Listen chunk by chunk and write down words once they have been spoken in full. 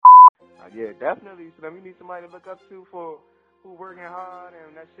Yeah, definitely. So you need somebody to look up to for who working hard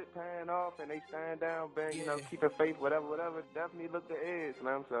and that shit paying off and they stand down, bang, keeping faith, whatever. Definitely look to Ed,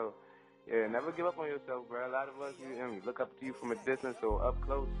 Slim. So, yeah, never give up on yourself, bro. A lot of us, look up to you from a distance or up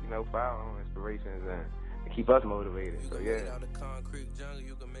close, for our own inspirations and keep us motivated. So, yeah.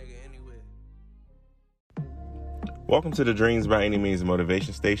 Welcome to the Dreams by Any Means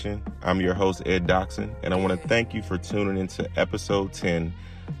Motivation Station. I'm your host, Ed Doxson, and I want to thank you for tuning into episode 10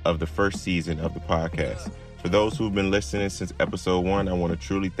 of the first season of the podcast. For those who've been listening since episode 1, I want to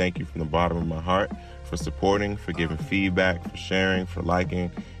truly thank you from the bottom of my heart for supporting, for giving feedback, for sharing, for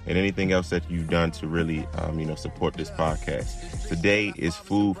liking, and anything else that you've done to really, support this podcast. Today is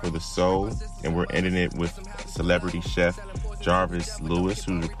Food for the Soul, and we're ending it with celebrity chef Jarvis Lewis,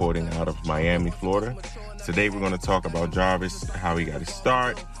 who's reporting out of Miami, Florida. Today we're going to talk about Jarvis, how he got his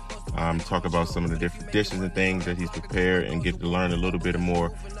start, talk about some of the different dishes and things that he's prepared, and get to learn a little bit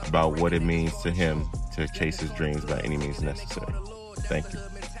more about what it means to him to chase his dreams by any means necessary. Thank you.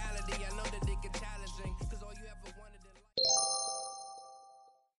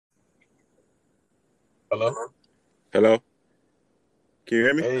 Hello? Hello? Can you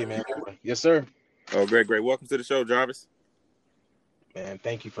hear me? Hey, man. Yes, sir. Oh, great. Welcome to the show, Jarvis. Man,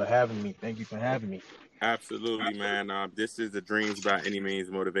 thank you for having me. Absolutely, man. This is the Dreams by Any Means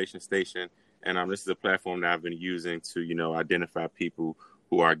Motivation Station, and this is a platform that I've been using to, identify people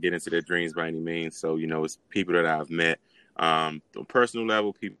who are getting to their dreams by any means. So, it's people that I've met on a personal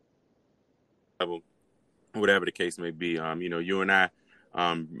level, people level, whatever the case may be. You and I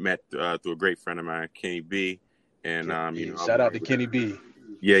met through a great friend of mine, Kenny B, and shout out to Kenny B.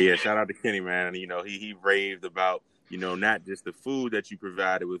 Yeah, shout out to Kenny, man. He raved about not just the food that you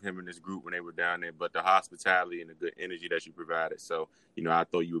provided with him and his group when they were down there, but the hospitality and the good energy that you provided. So, I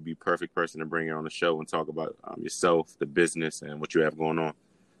thought you would be a perfect person to bring on the show and talk about yourself, the business, and what you have going on.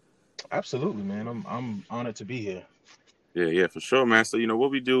 Absolutely, man. I'm honored to be here. Yeah, for sure, man. So,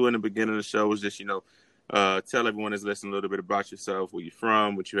 what we do in the beginning of the show is just, tell everyone that's listening a little bit about yourself, where you're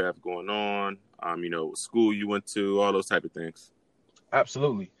from, what you have going on, what school you went to, all those type of things.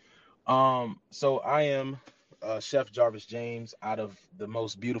 Absolutely. So I am Chef Jarvis James out of the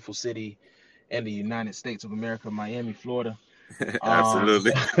most beautiful city in the United States of America, Miami, Florida.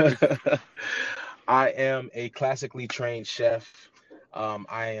 Absolutely. I am a classically trained chef.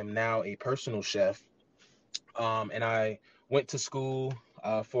 I am now a personal chef. And I went to school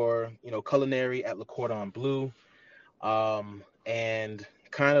for, culinary at Le Cordon Bleu, and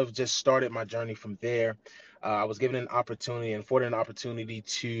kind of just started my journey from there. I was given an opportunity and afforded an opportunity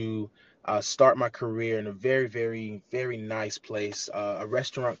to start my career in a very, very, very nice place, a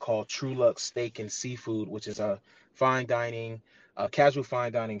restaurant called True Lux Steak and Seafood, which is a fine dining, casual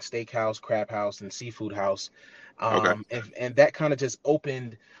fine dining steakhouse, crab house, and seafood house. Okay. And that kind of just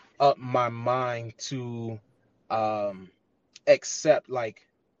opened up my mind to accept like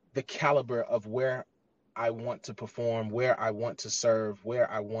the caliber of where I want to perform, where I want to serve, where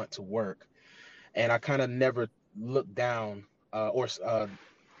I want to work. And I kind of never looked down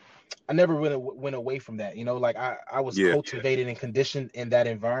I never really went away from that. Like I was cultivated and conditioned in that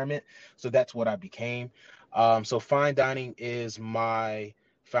environment. So that's what I became. So fine dining is my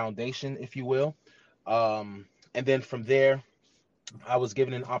foundation, if you will. And then from there, I was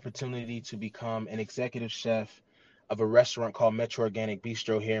given an opportunity to become an executive chef of a restaurant called Metro Organic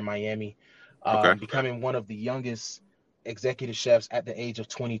Bistro here in Miami, becoming one of the youngest executive chefs at the age of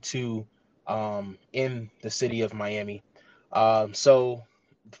 22 in the city of Miami. So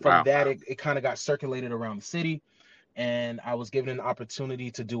from that, it kind of got circulated around the city, and I was given an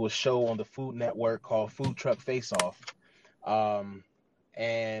opportunity to do a show on the Food Network called Food Truck Face Off.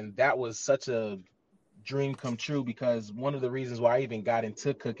 And that was such a dream come true, because one of the reasons why I even got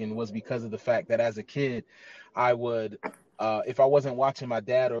into cooking was because of the fact that as a kid, I would, if I wasn't watching my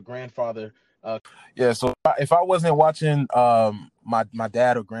dad or grandfather, so if I wasn't watching my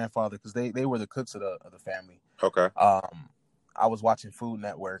dad or grandfather, because they were the cooks of the family. Okay. I was watching Food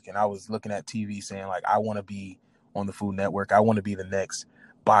Network, and I was looking at TV saying, like, I want to be on the Food Network. I want to be the next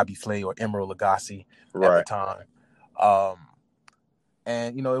Bobby Flay or Emeril Lagasse at the time.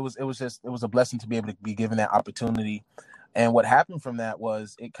 And it was a blessing to be able to be given that opportunity. And what happened from that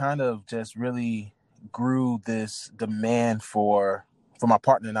was it kind of just really grew this demand for my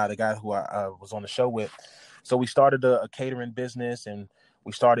partner and I, the guy who I was on the show with. So we started a catering business, and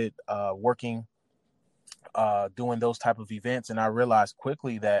we started working, doing those type of events. And I realized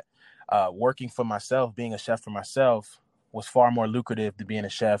quickly that working for myself, being a chef for myself, was far more lucrative than being a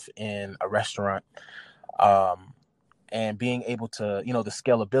chef in a restaurant. And being able to, the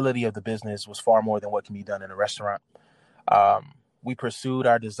scalability of the business was far more than what can be done in a restaurant. we pursued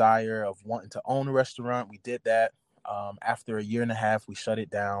our desire of wanting to own a restaurant. We did that. After a year and a half, we shut it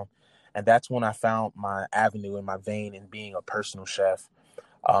down. And that's when I found my avenue and my vein in being a personal chef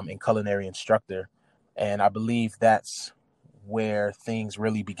and culinary instructor. And I believe that's where things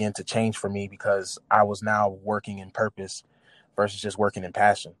really begin to change for me, because I was now working in purpose versus just working in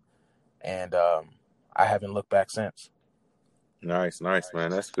passion. And I haven't looked back since. Nice,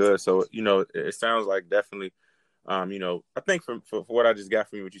 man. That's good. So, it sounds like definitely, I think for what I just got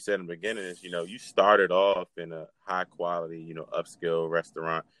from you, what you said in the beginning is, you started off in a high quality, upscale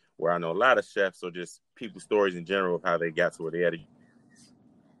restaurant, where I know a lot of chefs, or just people's stories in general of how they got to where they had to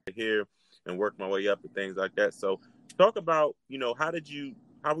here and work my way up and things like that. So talk about,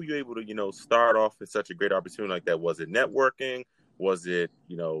 how were you able to, start off in such a great opportunity like that? Was it networking? Was it,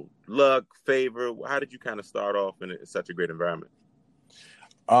 luck, favor? How did you kind of start off in such a great environment?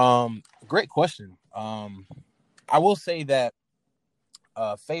 Great question. I will say that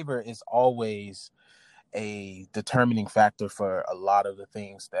favor is always a determining factor for a lot of the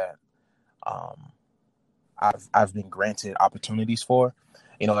things that I've been granted opportunities for.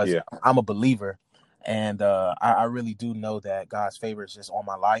 I'm a believer, and I really do know that God's favor is just on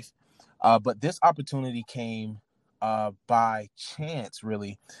my life. But this opportunity came by chance,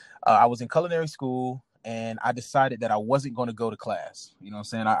 really. I was in culinary school, and I decided that I wasn't going to go to class. You know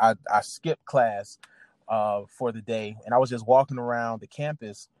what I'm saying? I skipped class for the day, and I was just walking around the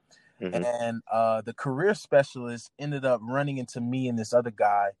campus. Mm-hmm. And the career specialist ended up running into me and this other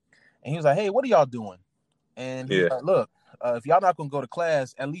guy. And he was like, "Hey, what are y'all doing?" And he's like, "Look, if y'all not going to go to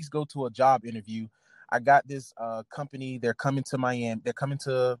class, at least go to a job interview. I got this company. They're coming to Miami. They're coming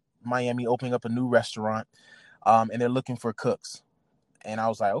to Miami, opening up a new restaurant. And they're looking for cooks." And I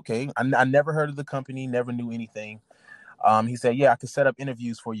was like, okay. I never heard of the company, never knew anything. He said, "Yeah, I can set up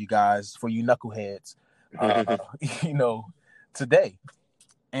interviews for you guys, for you knuckleheads, today."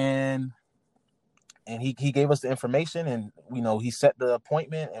 And he gave us the information, and, he set the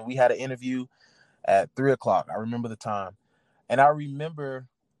appointment, and we had an interview at 3:00. I remember the time. And I remember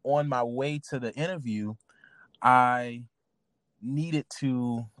on my way to the interview, I needed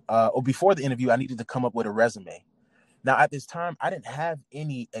to, before the interview, I needed to come up with a resume. Now, at this time, I didn't have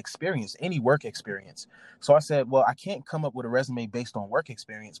any experience, any work experience. So I said, well, I can't come up with a resume based on work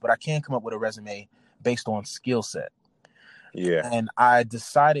experience, but I can come up with a resume based on skill set. Yeah. And I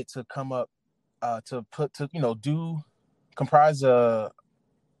decided to come up comprise a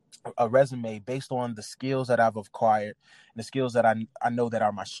resume based on the skills that I've acquired and the skills that I know that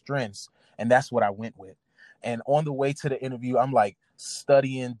are my strengths. And that's what I went with. And on the way to the interview, I'm like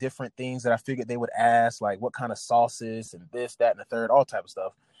studying different things that I figured they would ask, like what kind of sauces and this, that, and the third, all type of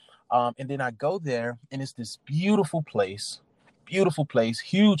stuff. And then I go there, and it's this beautiful place,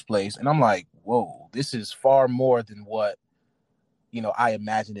 huge place. And I'm like, whoa, this is far more than what, I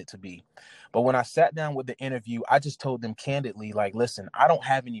imagined it to be. But when I sat down with the interview, I just told them candidly, like, listen, I don't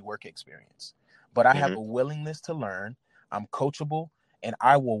have any work experience, but I have a willingness to learn. I'm coachable, and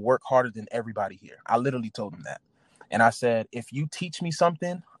I will work harder than everybody here. I literally told them that. And I said, if you teach me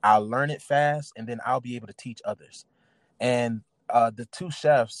something, I'll learn it fast, and then I'll be able to teach others. And the two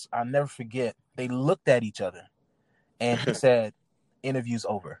chefs, I'll never forget, they looked at each other, and he said, "Interview's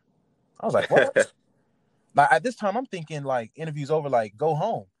over." I was like, what? Like, at this time, I'm thinking, like, interview's over, like, go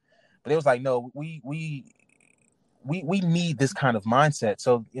home. But it was like, no, we need this kind of mindset.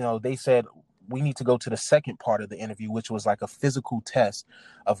 So, they said we need to go to the second part of the interview, which was like a physical test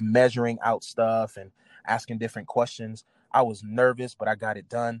of measuring out stuff and asking different questions. I was nervous, but I got it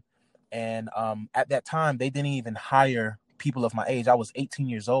done. And at that time, they didn't even hire people of my age. I was 18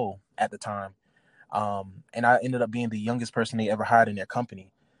 years old at the time. And I ended up being the youngest person they ever hired in their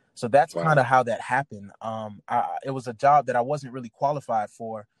company. So that's kind of how that happened. It was a job that I wasn't really qualified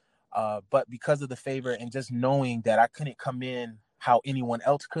for, but because of the favor and just knowing that I couldn't come in how anyone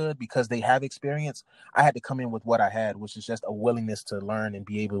else could because they have experience, I had to come in with what I had, which is just a willingness to learn and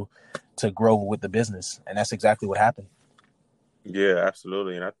be able to grow with the business. And that's exactly what happened. Yeah,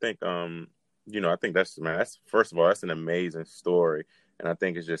 absolutely. And I think, I think that's first of all, that's an amazing story. And I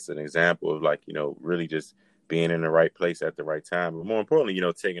think it's just an example of, like, really just being in the right place at the right time. But more importantly,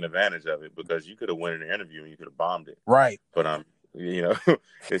 taking advantage of it, because you could have won an interview and you could have bombed it. Right. But,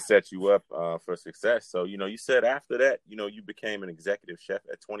 it set you up for success. So, you said after that, you became an executive chef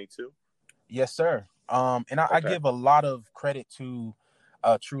at 22. Yes, sir. And I give a lot of credit to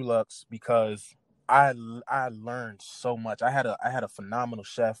True Lux, because I learned so much. I had a phenomenal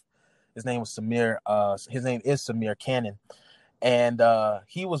chef. His name was Samir. His name is Samir Cannon. And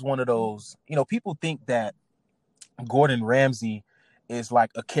he was one of those, people think that Gordon Ramsay is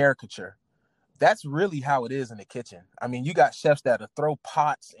like a caricature, that's really how it is in the kitchen. I mean, you got chefs that'll throw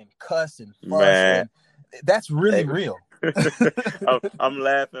pots and cuss and fuss, Man. and that's really real. I'm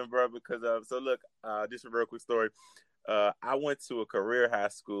laughing, bro, because so look, just a real quick story. I went to a career high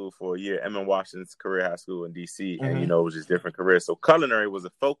school for a year, Emmett Washington's career high school in DC, and it was just different careers. So culinary was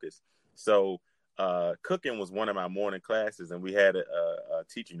a focus. So cooking was one of my morning classes, and we had a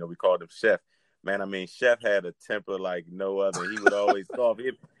teacher, we called him Chef. Man, I mean, Chef had a temper like no other. He would always go off.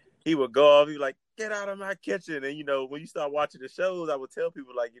 He would go off. He was like, "Get out of my kitchen!" And when you start watching the shows, I would tell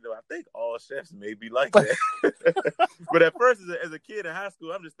people like, I think all chefs may be like that. But at first, as a kid in high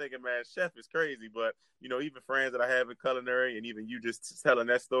school, I'm just thinking, man, chef is crazy. But even friends that I have in culinary, and even you just telling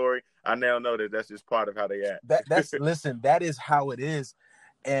that story, I now know that that's just part of how they act. Listen, that is how it is.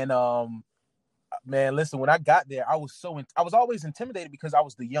 And man, listen, when I got there, I was always intimidated because I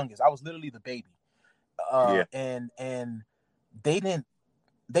was the youngest. I was literally the baby. And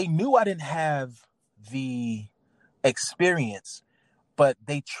they knew I didn't have the experience, but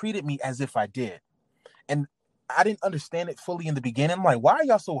they treated me as if I did. And I didn't understand it fully in the beginning. I'm like, why are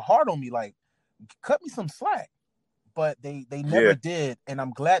y'all so hard on me? Like, cut me some slack. But they never did. And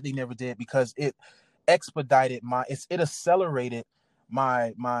I'm glad they never did, because it expedited it accelerated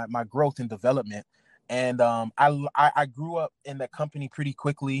my growth and development. And I grew up in that company pretty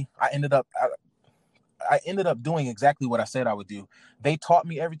quickly. I ended up doing exactly what I said I would do. They taught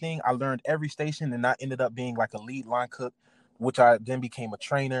me everything. I learned every station, and I ended up being like a lead line cook, which I then became a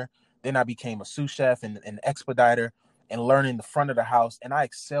trainer. Then I became a sous chef and an expediter, and learning the front of the house. And I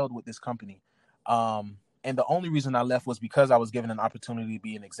excelled with this company. And the only reason I left was because I was given an opportunity to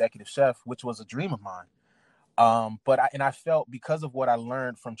be an executive chef, which was a dream of mine. But I felt, because of what I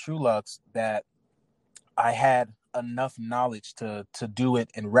learned from Truluck's, that I had enough knowledge to do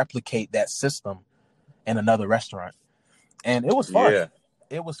it and replicate that system in another restaurant. And it was fun. Yeah.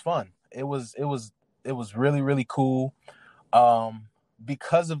 It was fun. It was really, really cool.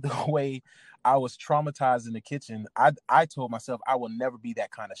 Because of the way I was traumatized in the kitchen, I told myself I will never be that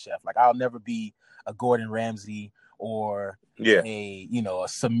kind of chef. Like, I'll never be a Gordon Ramsay or a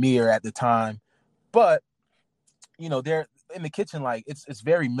Samir at the time. But they're in the kitchen, like it's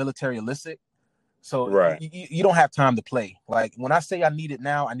very militaristic. So you don't have time to play. Like, when I say I need it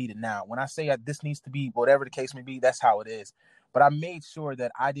now, I need it now. When I say this needs to be whatever the case may be, that's how it is. But I made sure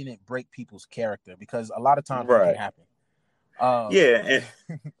that I didn't break people's character, because a lot of times that can happen.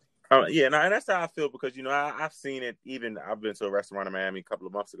 And that's how I feel, because I've seen it. Even I've been to a restaurant in Miami a couple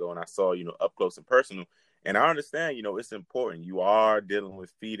of months ago, and I saw up close and personal. And I understand, it's important. You are dealing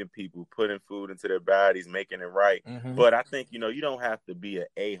with feeding people, putting food into their bodies, making it right. Mm-hmm. But I think, you don't have to be an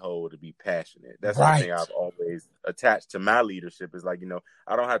a-hole to be passionate. That's one thing I've always attached to my leadership, is like,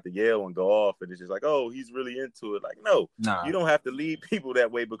 I don't have to yell and go off, and it's just like, oh, he's really into it. Like, no, you don't have to lead people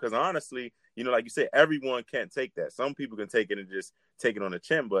that way, because honestly, like you said, everyone can't take that. Some people can take it and just take it on the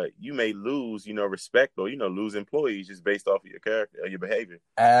chin, but you may lose, respect, or, lose employees just based off of your character or your behavior.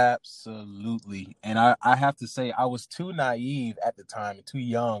 Absolutely. And I have to say, I was too naive at the time and too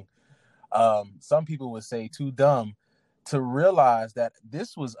young. Some people would say too dumb to realize that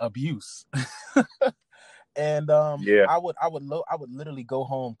this was abuse. And I would literally go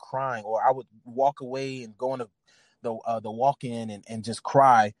home crying, or I would walk away and go on the walk-in and just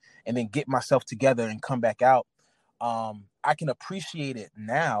cry, and then get myself together and come back out. I can appreciate it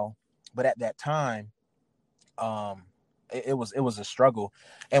now, but at that time, it was a struggle.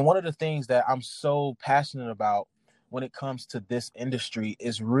 And one of the things that I'm so passionate about when it comes to this industry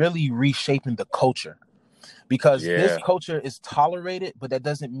is really reshaping the culture, because this culture is tolerated, but that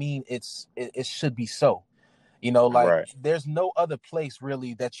doesn't mean it should be so. There's no other place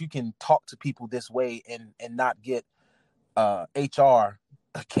really that you can talk to people this way and not get HR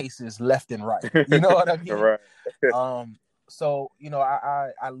cases left and right. You know what I mean? Right. So,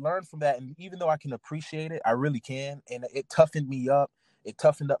 I learned from that, and even though I can appreciate it, I really can, and it toughened me up. It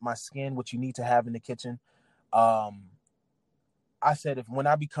toughened up my skin, which you need to have in the kitchen. I said, when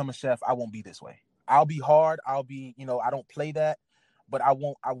I become a chef, I won't be this way. I'll be hard. I'll be, I don't play that, but I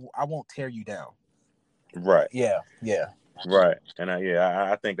won't tear you down. Right. Yeah. Right. And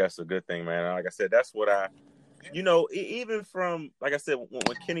I think that's a good thing, man. Like I said, that's what even from, like I said,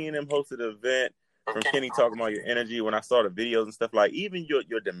 when Kenny and them hosted the event, from Kenny talking about your energy, when I saw the videos and stuff, like, even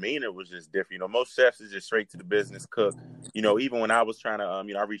your demeanor was just different. Most chefs is just straight to the business, cook. Even when I was trying to,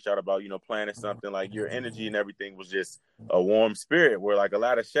 I reached out about, planning something, like, your energy and everything was just a warm spirit, where, like, a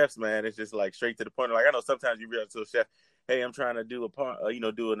lot of chefs, man, it's just, like, straight to the point. Like, I know sometimes you reach out to a chef, hey, I'm trying to do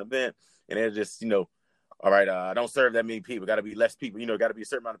do an event, and they're just, all right, I don't serve that many people. Got to be less people. Got to be a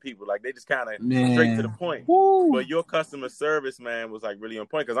certain amount of people. Like, they just kind of straight to the point. Woo. But your customer service, man, was like really on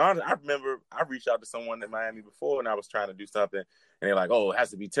point. Because I remember I reached out to someone in Miami before, and I was trying to do something, and they're like, "Oh, it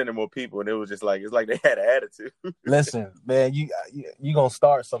has to be 10 or more people," and it was just like, it's like they had an attitude. Listen, man, you gonna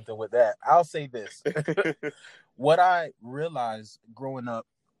start something with that. I'll say this: what I realized growing up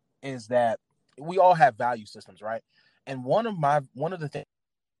is that we all have value systems, right? And one of the things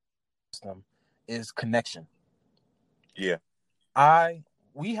is connection. Yeah.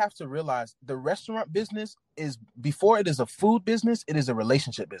 We have to realize the restaurant business is, before it is a food business, it is a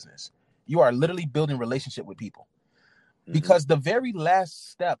relationship business. You are literally building relationship with people. Mm-hmm. Because the very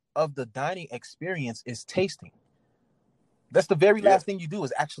last step of the dining experience is tasting. That's the very last thing you do,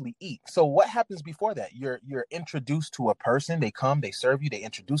 is actually eat. So what happens before that? You're introduced to a person. They come, they serve you, they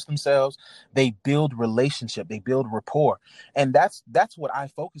introduce themselves, they build relationship, they build rapport. And that's what I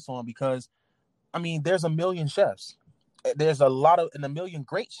focus on, because I mean, there's a million chefs. There's a million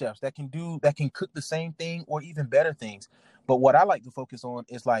great chefs that can cook the same thing or even better things. But what I like to focus on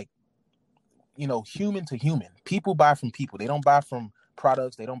is, like, human to human. People buy from people. They don't buy from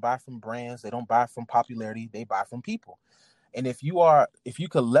products. They don't buy from brands. They don't buy from popularity. They buy from people. And if you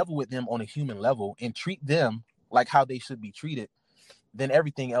could level with them on a human level and treat them like how they should be treated, then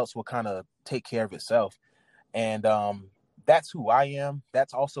everything else will kind of take care of itself. And that's who I am.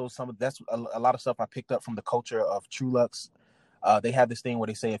 That's also that's a lot of stuff I picked up from the culture of Truluck's. They have this thing where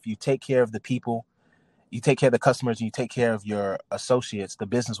they say, if you take care of the people, you take care of the customers, and you take care of your associates, the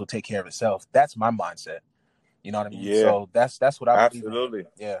business will take care of itself. That's my mindset. You know what I mean? Yeah. So that's what I believe in. Absolutely.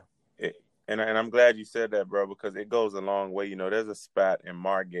 Yeah. And I'm glad you said that, bro, because it goes a long way. There's a spot in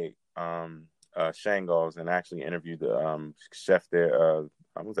Margate, Shangal's, and I actually interviewed the chef there.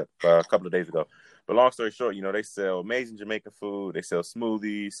 I was a couple of days ago. But long story short, they sell amazing Jamaican food. They sell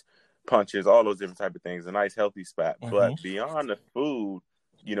smoothies, punches, all those different type of things. A nice, healthy spot. Mm-hmm. But beyond the food,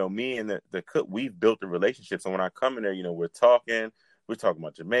 me and the cook, we've built a relationship. So when I come in there, we're talking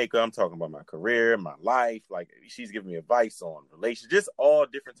about Jamaica. I'm talking about my career, my life. Like, she's giving me advice on relations, just all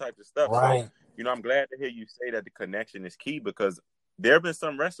different types of stuff. Right. So, I'm glad to hear you say that the connection is key, because there have been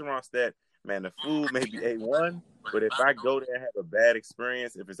some restaurants that, man, the food may be A1, but if I go there and have a bad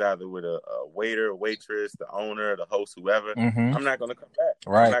experience, if it's either with a waiter, a waitress, the owner, the host, whoever, mm-hmm. I'm not going to come back.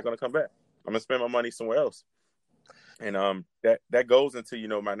 Right. I'm not going to come back. I'm going to spend my money somewhere else. And that goes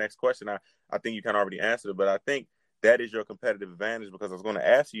into, my next question. I think you kind of already answered it, but I think that is your competitive advantage, because I was going to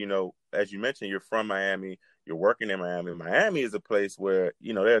ask you, as you mentioned, you're from Miami, you're working in Miami. Miami is a place where,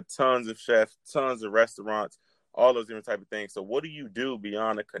 there are tons of chefs, tons of restaurants, all those different type of things. So what do you do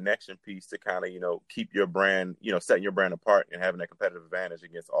beyond the connection piece to kind of, keep your brand, setting your brand apart and having that competitive advantage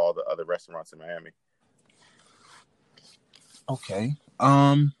against all the other restaurants in Miami? Okay.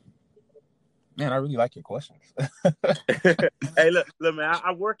 Man, I really like your questions. Hey, look, man.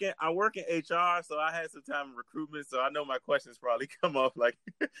 I work in HR, so I had some time in recruitment, so I know my questions probably come off like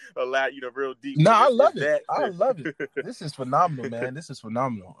a lot, real deep. No, I love it. I love it. This is phenomenal, man. This is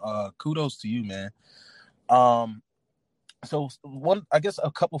phenomenal. Kudos to you, man. So I guess a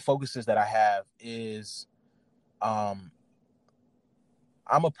couple focuses that I have is, I'm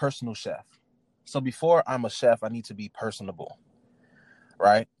a personal chef. So before I'm a chef, I need to be personable,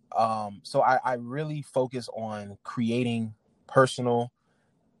 right? So I really focus on creating personal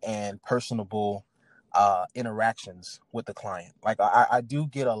and personable interactions with the client. Like, I do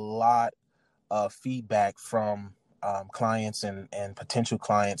get a lot of feedback from clients and potential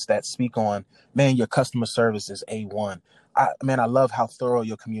clients that speak on, man, your customer service is A1. I love how thorough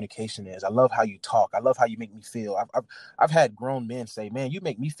your communication is. I love how you talk. I love how you make me feel. I've had grown men say, man, you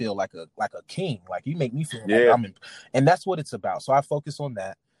make me feel like a king. Like, you make me feel like I'm in, and that's what it's about. So I focus on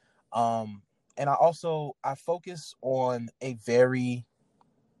that. And I focus on a very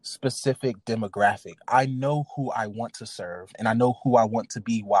specific demographic. I know who I want to serve, and I know who I want to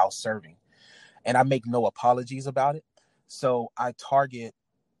be while serving, and I make no apologies about it. So I target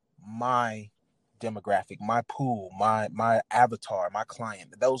my demographic, my pool, my avatar, my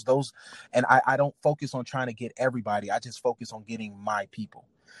client, those, and I don't focus on trying to get everybody. I just focus on getting my people.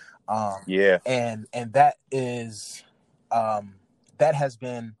 And that is, that has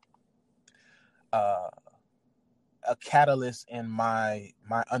been a catalyst in my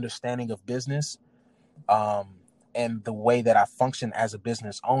understanding of business, and the way that I function as a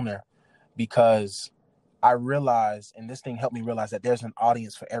business owner, because I realize, and this thing helped me realize, that there's an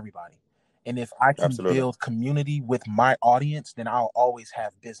audience for everybody. And if I can build community with my audience, then I'll always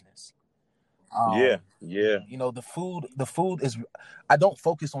have business. The food is, I don't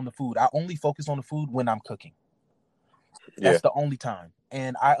focus on the food. I only focus on the food when I'm cooking. That's the only time.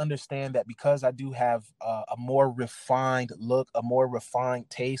 And I understand that because I do have a more refined look, a more refined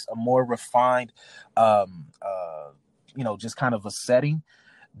taste, a more refined, just kind of a setting.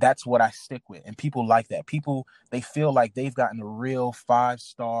 That's what I stick with. And people like that. People, they feel like they've gotten a real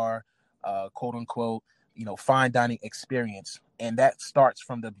 5-star, quote unquote, fine dining experience. And that starts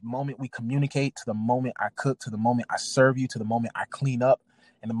from the moment we communicate, to the moment I cook, to the moment I serve you, to the moment I clean up,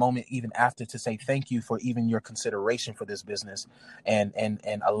 and the moment even after, to say thank you for even your consideration for this business and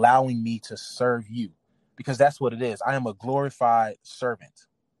allowing me to serve you, because that's what it is. I am a glorified servant.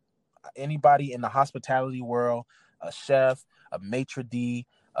 Anybody in the hospitality world, a chef, a maitre d',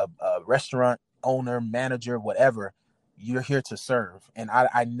 a restaurant owner, manager, whatever, you're here to serve. And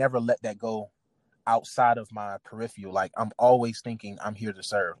I never let that go outside of my peripheral. Like, I'm always thinking I'm here to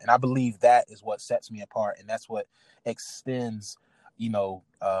serve. And I believe that is what sets me apart. And that's what extends, a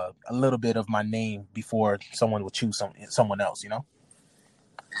little bit of my name before someone would choose someone else,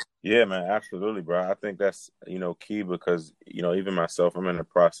 Yeah, man, absolutely, bro. I think that's, key because, even myself, I'm in the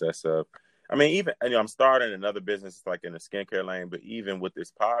process of, even, I'm starting another business like in the skincare lane, but even with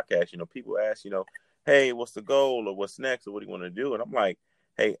this podcast, people ask, hey, what's the goal or what's next or what do you want to do? And I'm like,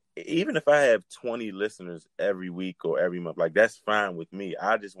 hey, even if I have 20 listeners every week or every month, like that's fine with me.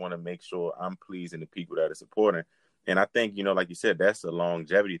 I just want to make sure I'm pleasing the people that are supporting. And I think, like you said, that's a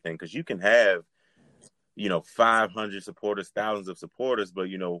longevity thing, because you can have, 500 supporters, thousands of supporters, but,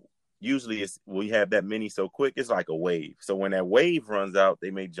 usually we have that many so quick, it's like a wave. So when that wave runs out,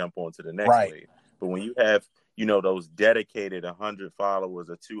 they may jump on to the next wave. But when you have, those dedicated 100 followers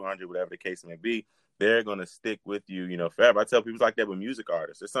or 200, whatever the case may be, they're going to stick with you, forever. I tell people it's like that with music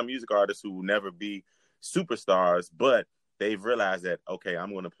artists. There's some music artists who will never be superstars, but they've realized that, okay,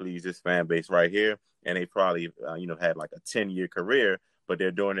 I'm going to please this fan base right here. And they probably, had like a 10-year career, but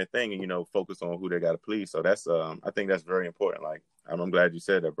they're doing their thing and, focus on who they got to please. So that's, I think that's very important. Like, I'm glad you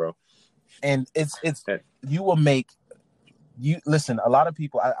said that, bro. And it's you will make you listen. A lot of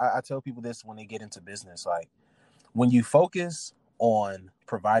people, I tell people this when they get into business, like, when you focus on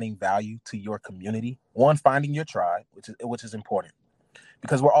providing value to your community, one, finding your tribe, which is important,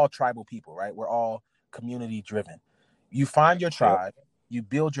 because we're all tribal people, right? We're all community driven. You find your tribe, you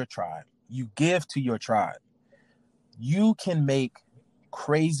build your tribe, you give to your tribe. You can make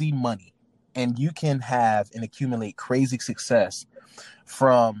crazy money and you can have and accumulate crazy success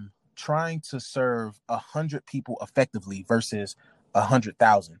from trying to serve 100 people effectively versus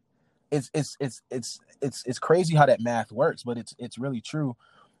 100,000. It's crazy how that math works, but it's really true.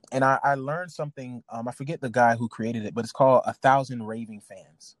 And I learned something. I forget the guy who created it, but it's called 1,000 Raving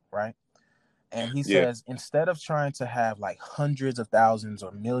Fans, right? And he says, instead of trying to have like hundreds of thousands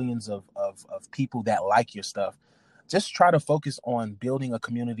or millions of people that like your stuff, just try to focus on building a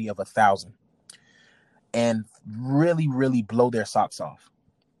community of 1,000 and really, really blow their socks off.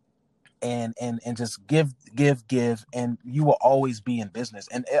 And just give, and you will always be in business.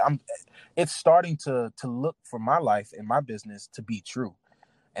 And it's starting to look for my life and my business to be true.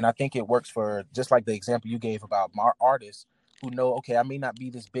 And I think it works for, just like the example you gave about my artists who know, okay, I may not be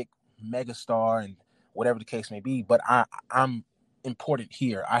this big mega star and whatever the case may be, but I'm important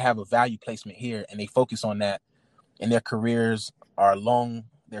here. I have a value placement here, and they focus on that. And their careers are long.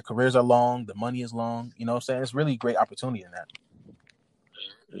 The money is long. You know what I'm saying? It's really great opportunity in that.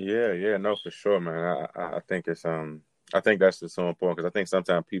 Yeah, no, for sure, man. I think it's I think that's just so important, because I think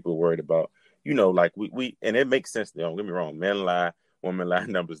sometimes people are worried about, like we and it makes sense. Don't get me wrong, men lie, women lie,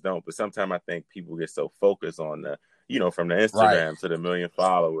 numbers don't. But sometimes I think people get so focused on the, from the Instagram to the million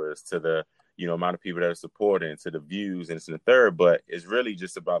followers to the, amount of people that are supporting to the views and it's in the third. But it's really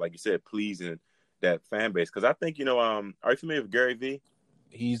just about, like you said, pleasing that fan base. Because I think, are you familiar with Gary Vee?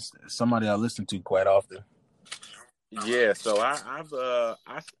 He's somebody I listen to quite often. Yeah, so I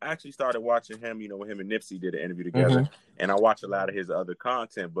actually started watching him, when him and Nipsey did an interview together, and I watch a lot of his other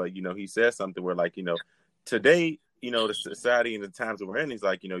content. But he says something where, like, today, the society and the times that we're in, he's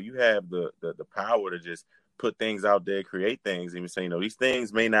like, you have the power to just put things out there, create things, and say, these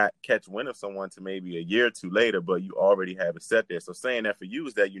things may not catch wind of someone to maybe a year or two later, but you already have it set there. So saying that for you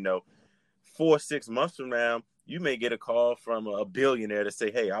is that 4 or 6 months from now, you may get a call from a billionaire to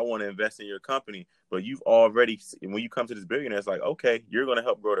say, hey, I want to invest in your company. But you've already, when you come to this billionaire, it's like, okay, you're going to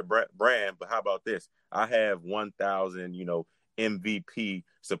help grow the brand. But how about this? I have 1,000, MVP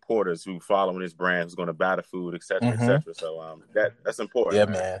supporters who following this brand, who's going to buy the food, et cetera, et cetera. So that's important.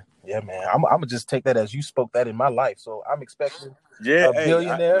 Yeah, man. I'm going to just take that as you spoke that in my life. So I'm expecting a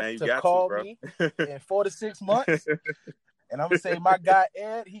billionaire to call me in 4 to 6 months. And I'm gonna say my guy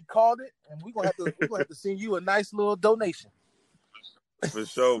Ed, he called it, and we're gonna have to send you a nice little donation. For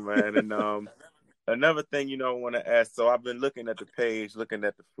sure, man. And another thing, I want to ask. So I've been looking at the page, looking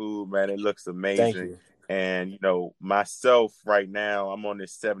at the food, man. It looks Thank amazing. you. And, myself right now, I'm on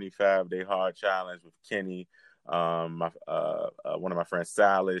this 75-day hard challenge with Kenny, one of my friends,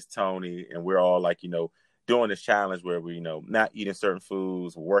 Silas, Tony, and we're all like, doing this challenge where we, not eating certain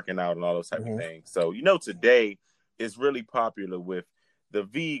foods, working out and all those type of things. So, today is really popular with the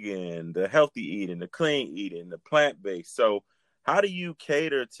vegan, the healthy eating, the clean eating, the plant-based. So how do you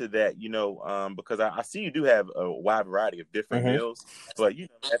cater to that? Because I see you do have a wide variety of different meals, but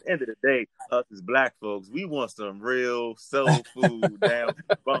at the end of the day, us as Black folks, we want some real soul food down to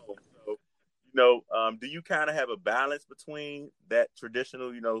the bone. So, do you kind of have a balance between that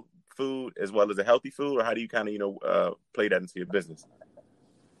traditional, food as well as a healthy food, or how do you kind of, play that into your business?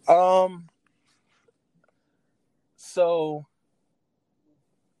 So.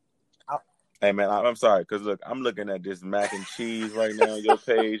 Hey man, I'm sorry, cause look, I'm looking at this mac and cheese right now on your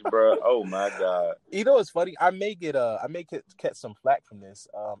page, bro. Oh my god! It's funny. I may catch some flack from this.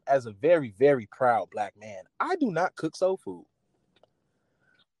 As a very, very proud Black man, I do not cook soul food.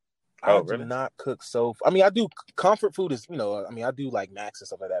 I do not cook soul. I mean, I do comfort food is, I do like Max and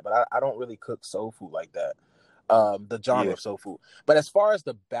stuff like that, but I don't really cook soul food like that. The genre of soul food. But as far as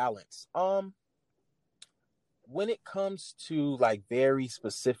the balance, when it comes to like very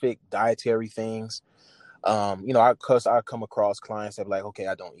specific dietary things, I come across clients that are like, okay,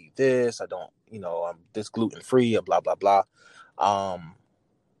 I don't eat this, I don't, I'm this gluten free, blah blah blah,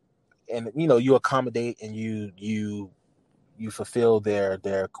 and you accommodate and you fulfill their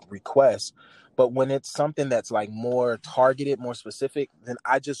requests. But when it's something that's like more targeted, more specific, then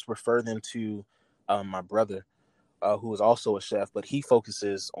I just refer them to my brother, who is also a chef, but he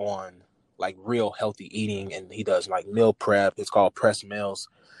focuses on like real healthy eating, and he does like meal prep. It's called Press Meals,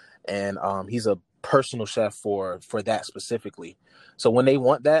 and he's a personal chef for that specifically. So when they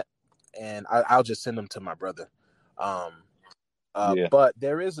want that, and I'll just send them to my brother. But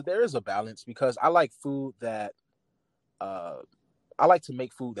there is a balance, because I like food that I like to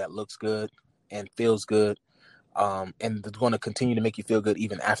make food that looks good and feels good, and it's going to continue to make you feel good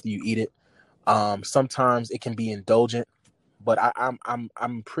even after you eat it. Sometimes it can be indulgent, but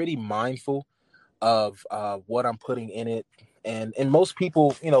I'm pretty mindful of what I'm putting in it. And most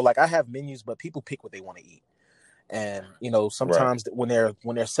people, like I have menus, but people pick what they want to eat. And sometimes when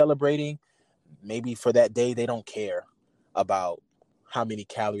they're celebrating, maybe for that day they don't care about how many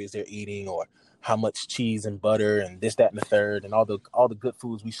calories they're eating or how much cheese and butter and this, that, and the third, and all the good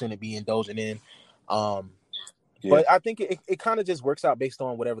foods we shouldn't be indulging in. But I think it kind of just works out based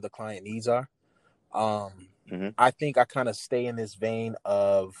on whatever the client needs are. I think I kind of stay in this vein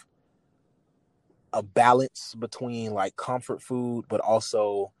of a balance between like comfort food, but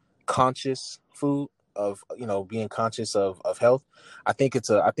also conscious food of, being conscious of health. I think it's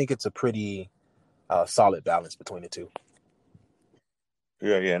a pretty solid balance between the two.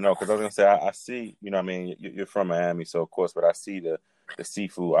 Yeah, no, because I was gonna say I see, you're from Miami, so of course, but I see the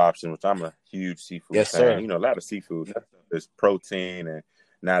seafood option, which I'm a huge seafood fan. Sir. A lot of seafood, there's protein and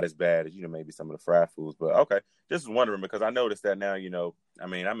not as bad as maybe some of the fried foods. But okay, just wondering, because I noticed that now. I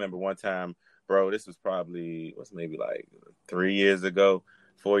remember one time, bro, this was probably maybe like 3 years ago,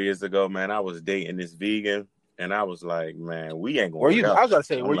 4 years ago, man. I was dating this vegan, and I was like, man, we ain't gonna work out. I was gonna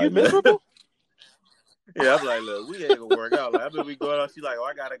say, were you miserable? Yeah, I'm like, look, we ain't gonna work out. Like, I mean, we going out. She's like, oh,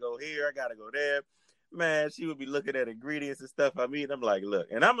 I gotta go here, I gotta go there. Man, she would be looking at ingredients and stuff I mean. I'm like, look,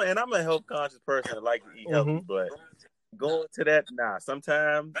 and I'm a health conscious person that like to eat healthy, but going to that, nah.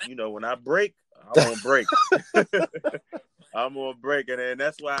 Sometimes, when I break, I'm gonna break. I'm gonna break, and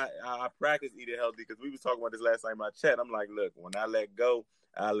that's why I practice eating healthy. Because we was talking about this last time in my chat. I'm like, look, when I let go,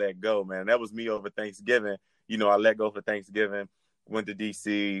 I let go, man. That was me over Thanksgiving. I let go for Thanksgiving. Went to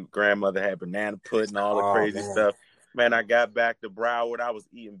DC. Grandmother had banana pudding, all the crazy stuff. Man, I got back to Broward. I was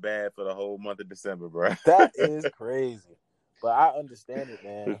eating bad for the whole month of December, bro. That is crazy, but I understand it,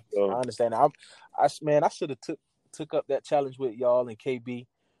 man. I understand it. I should have took up that challenge with y'all and KB,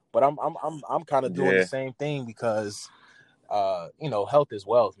 but I'm kind of doing the same thing because, health is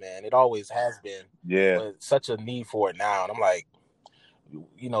wealth, man. It always has been. Yeah. But such a need for it now, and I'm like,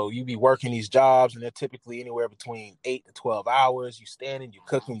 you be working these jobs, and they're typically anywhere between 8 to 12 hours. You standing, you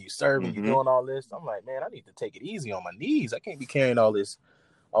cooking, you serving, you doing all this. I'm like, man, I need to take it easy on my knees. I can't be carrying all this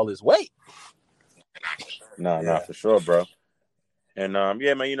weight. No, for sure, bro. And man,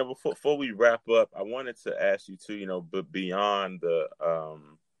 before we wrap up, I wanted to ask you too, but beyond the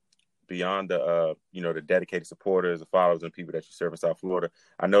the dedicated supporters, the followers, and people that you serve in South Florida,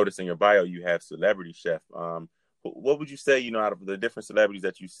 I noticed in your bio you have celebrity chef. What would you say, out of the different celebrities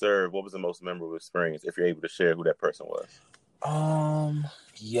that you serve, what was the most memorable experience, if you're able to share who that person was?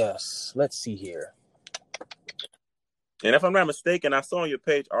 Yes. Let's see here. And if I'm not mistaken, I saw on your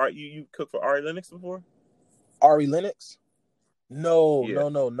page, you cooked for Ari Lennox before? Ari Lennox? No, Yeah.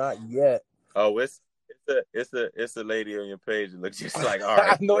 no, not yet. Oh, it's a lady on your page that looks just like Ari.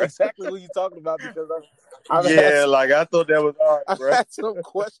 I know exactly what you're talking about because I've I thought that was Ari. I've bro. had some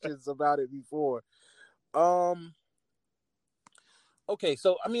questions about it before. Okay,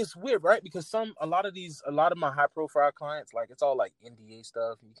 so I mean it's weird, right? Because a lot of my high profile clients, like it's all like NDA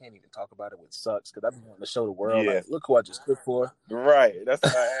stuff. You can't even talk about it, which sucks because I've been wanting to show the world, like, look who I just cooked for. Right. That's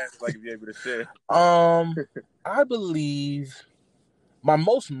why I asked, like, if you're able to share. I believe my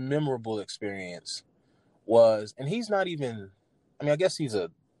most memorable experience was, and he's not even, I mean, I guess he's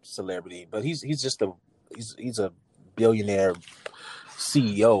a celebrity, but he's just he's a billionaire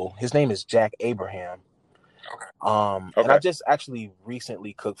CEO. His name is Jack Abraham. And I just actually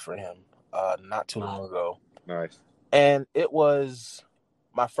recently cooked for him, not too long ago. Nice. And it was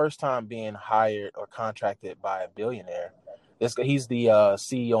my first time being hired or contracted by a billionaire. He's the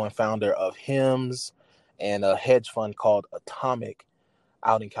CEO and founder of HIMS and a hedge fund called Atomic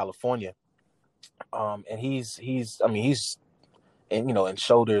out in California. And he's in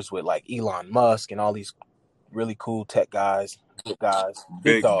shoulders with like Elon Musk and all these really cool tech guys, good guys,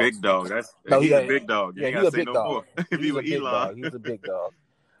 big dogs. Big dog. He's a big dog. Yeah, he's a big dog. He's a big dog. He's a big dog.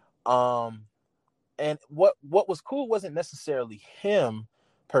 And what was cool wasn't necessarily him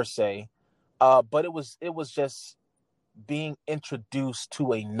per se, but it was just being introduced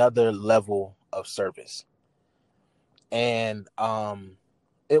to another level of service. And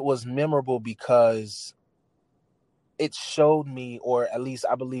it was memorable because it showed me, or at least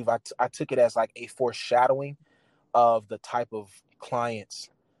I believe I took it as like a foreshadowing of the type of clients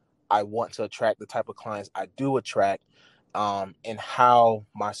I want to attract, the type of clients I do attract, and how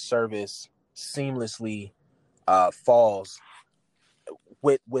my service seamlessly falls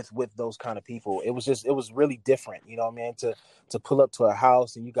with those kind of people. It was really different, you know what I mean? To pull up to a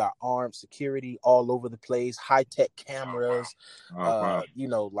house and you got armed security all over the place, high-tech cameras,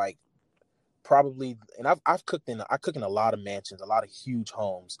 like probably, and I cooked in a lot of mansions, a lot of huge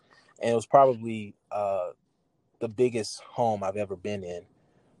homes, and it was probably the biggest home I've ever been in,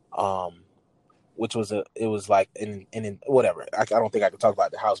 which was it was like in whatever. I don't think I could talk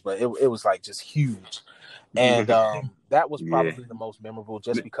about the house, but it was like just huge, and that was probably the most memorable,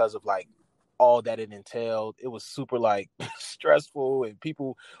 just because of like all that it entailed. It was super like stressful, and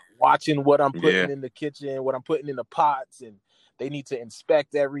people watching what I'm putting in the kitchen, what I'm putting in the pots, and they need to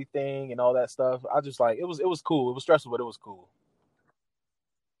inspect everything and all that stuff. I just like it was cool. It was stressful, but it was cool.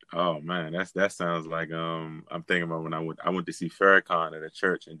 Oh man, that sounds like I'm thinking about when I went to see Farrakhan at a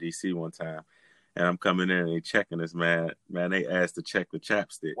church in DC one time, and I'm coming in and they checking this man. They asked to check the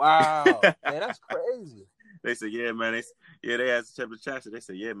chapstick. Wow, man, that's crazy. They said, yeah, man. They asked to check the chapstick. They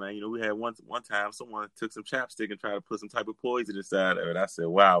said, yeah, man. You know, we had one time someone took some chapstick and tried to put some type of poison inside of it. I said,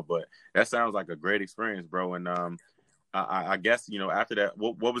 wow, but that sounds like a great experience, bro. And I guess, you know, after that,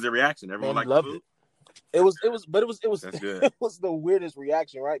 what was the reaction? Everyone loved it. It was That's good. It was the weirdest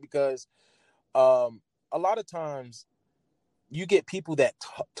reaction, right? Because a lot of times you get people that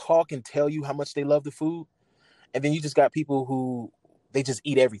talk and tell you how much they love the food, and then you just got people who they just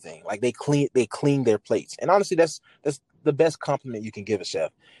eat everything. Like they clean their plates. And honestly, that's the best compliment you can give a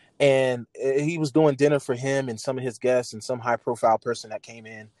chef. And he was doing dinner for him and some of his guests and some high profile person that came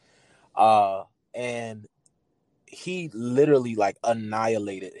in, and he literally like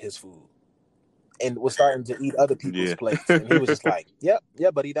annihilated his food and was starting to eat other people's plates. And he was just like, yeah,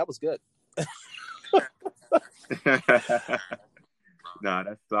 buddy, that was good. Nah,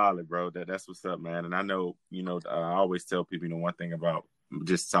 that's solid, bro. That's what's up, man. And I know, you know, I always tell people, you know, one thing about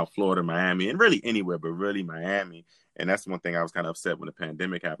just South Florida, Miami, and really anywhere, but really Miami. And that's one thing I was kind of upset when the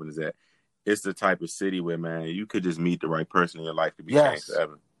pandemic happened, is that it's the type of city where, man, you could just meet the right person in your life to be changed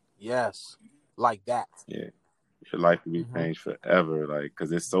forever. Yes, like that. Yeah. Your life will be changed forever, like, because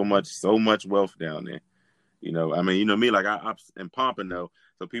there's so much wealth down there. You know, I mean, you know me, like I'm in Pompano,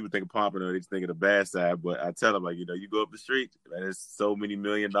 so people think of Pompano, they just think of the bad side. But I tell them, like, you know, you go up the street, man, there's so many $1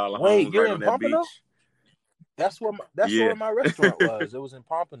 million homes you're right on that Pompano? beach. That's where my restaurant was. It was in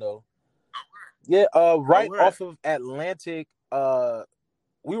Pompano. Yeah, off of Atlantic.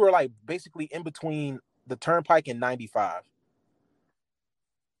 We were like basically in between the Turnpike and 95.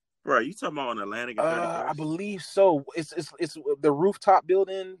 Right, you talking about on Atlantic and 31st? I believe so. It's the rooftop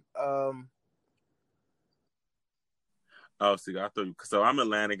building. Oh, see, I thought so. I'm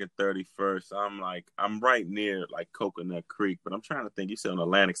Atlantic and 31st. I'm right near like Coconut Creek, but I'm trying to think. You said on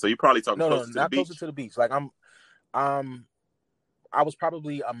Atlantic, so you probably talking closer to the beach. Not closer to the beach. Like I was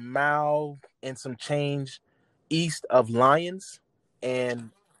probably a mile and some change east of Lyons, and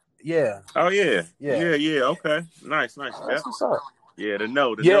yeah. Oh yeah. Yeah. Okay, nice. That's what's up. Yeah, the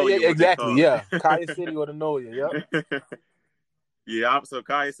Nolia, what exactly. they call Yeah, Kaya City or the Nolia. Yep. it. Yeah, so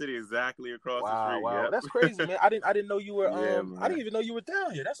Kaya City exactly across the street. Wow, Yep. that's crazy, man. I didn't know you were. Yeah, I didn't even know you were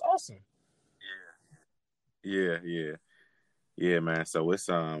down here. That's awesome. Yeah, man. So it's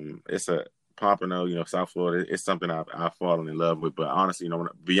a Pompano, South Florida. It's something I've fallen in love with. But honestly,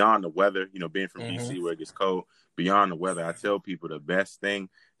 beyond the weather, being from DC where it gets cold, beyond the weather, I tell people the best thing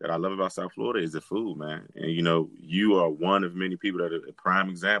that I love about South Florida is the food, man. And you are one of many people that are a prime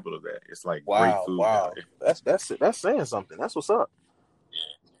example of that. It's like great food. Wow. That's saying something. That's what's up.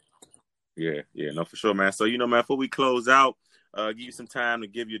 Yeah, no, for sure, man. So man, before we close out, give you some time to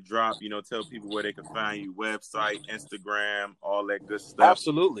give your drop. Tell people where they can find you: website, Instagram, all that good stuff.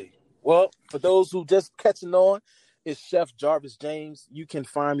 Absolutely. Well, for those who just catching on, it's Chef Jarvis James. You can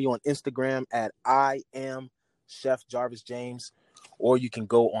find me on Instagram at I am Chef Jarvis James, or you can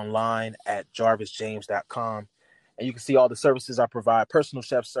go online at jarvisjames.com, and you can see all the services I provide: personal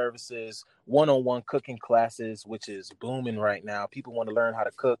chef services, one-on-one cooking classes, which is booming right now. People want to learn how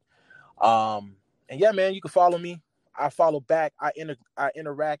to cook. And yeah, man, you can follow me. I follow back. I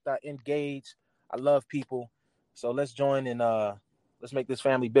interact. I engage. I love people. So let's join and let's make this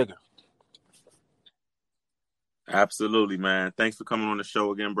family bigger. Absolutely, man. Thanks for coming on the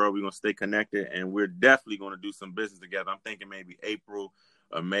show again, bro. We're going to stay connected, and we're definitely going to do some business together. I'm thinking maybe April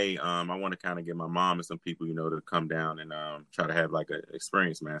or May. I want to kind of get my mom and some people, to come down and try to have like an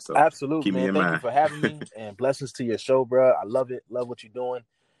experience, man. So absolutely, keep man. me in Thank mind. you for having me, and blessings to your show, bro. I love it. Love what you're doing,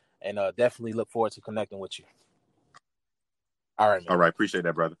 and definitely look forward to connecting with you. All right, man. All right. Appreciate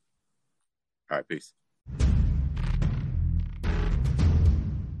that, brother. All right. Peace.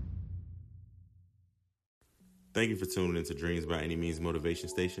 Thank you for tuning into Dreams by Any Means Motivation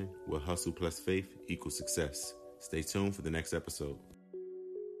Station, where hustle plus faith equals success. Stay tuned for the next episode.